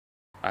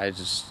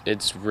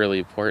it's really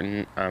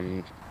important.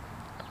 I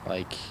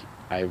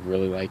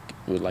really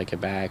would like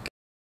it back.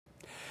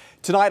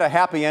 Tonight, a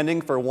happy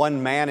ending for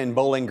one man in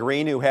Bowling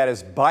Green who had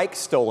his bike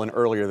stolen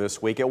earlier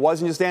this week. It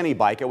wasn't just any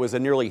bike. It was a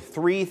nearly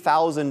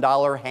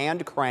 $3,000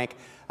 hand crank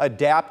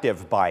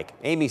adaptive bike.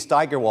 Amy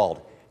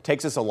Steigerwald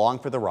takes us along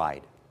for the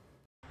ride.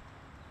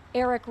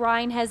 Eric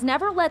Rine has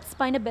never let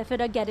spina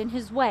bifida get in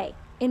his way.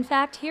 In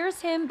fact,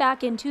 here's him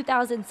back in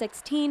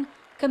 2016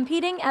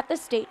 competing at the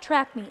state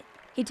track meet.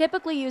 He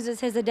typically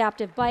uses his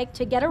adaptive bike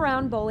to get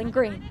around Bowling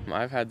Green.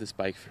 I've had this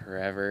bike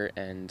forever,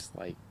 and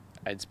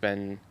it's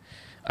been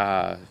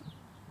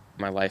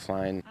my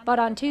lifeline. But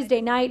on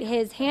Tuesday night,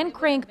 his hand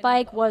crank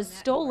bike was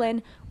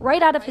stolen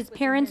right out of his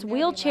parents'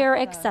 wheelchair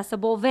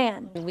accessible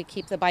van. We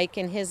keep the bike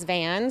in his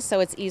van so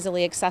it's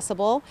easily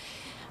accessible.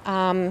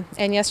 And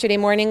yesterday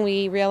morning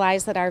we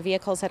realized that our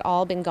vehicles had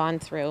all been gone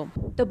through.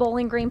 The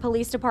Bowling Green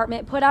Police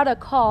Department put out a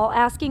call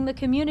asking the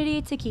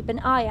community to keep an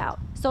eye out.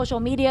 Social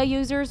media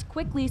users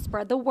quickly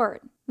spread the word.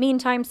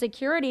 Meantime,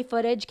 security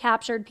footage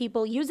captured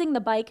people using the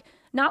bike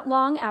not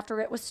long after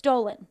it was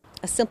stolen.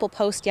 A simple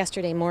post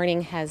yesterday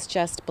morning has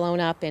just blown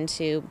up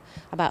into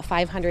about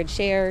 500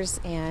 shares,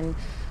 and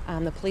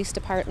the police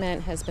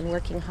department has been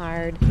working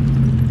hard.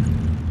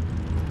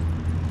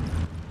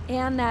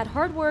 And that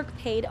hard work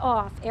paid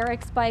off.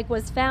 Eric's bike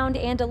was found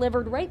and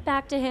delivered right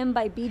back to him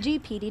by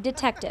BGPD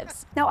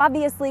detectives. Now,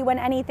 obviously, when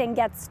anything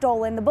gets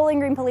stolen, the Bowling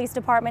Green Police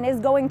Department is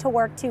going to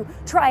work to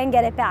try and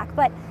get it back.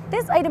 But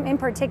this item in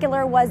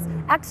particular was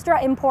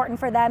extra important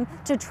for them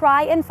to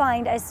try and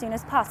find as soon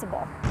as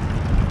possible.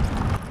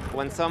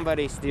 When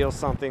somebody steals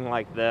something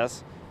like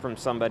this from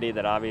somebody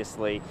that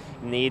obviously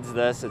needs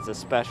this, it's a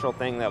special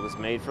thing that was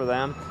made for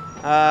them,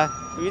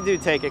 you do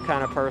take it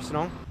kind of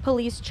personal.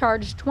 Police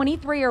charged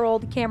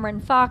 23-year-old Cameron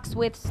Fox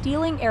with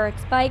stealing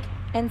Eric's bike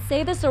and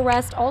say this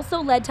arrest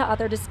also led to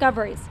other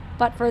discoveries.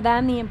 But for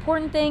them, the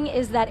important thing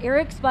is that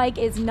Eric's bike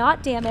is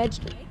not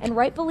damaged and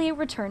rightfully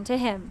returned to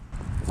him.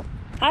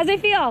 How's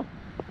it feel?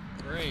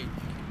 Great.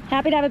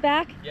 Happy to have it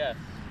back? Yes.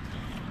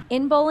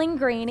 In Bowling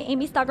Green,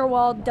 Amy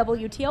Steigerwald,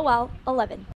 WTOL 11.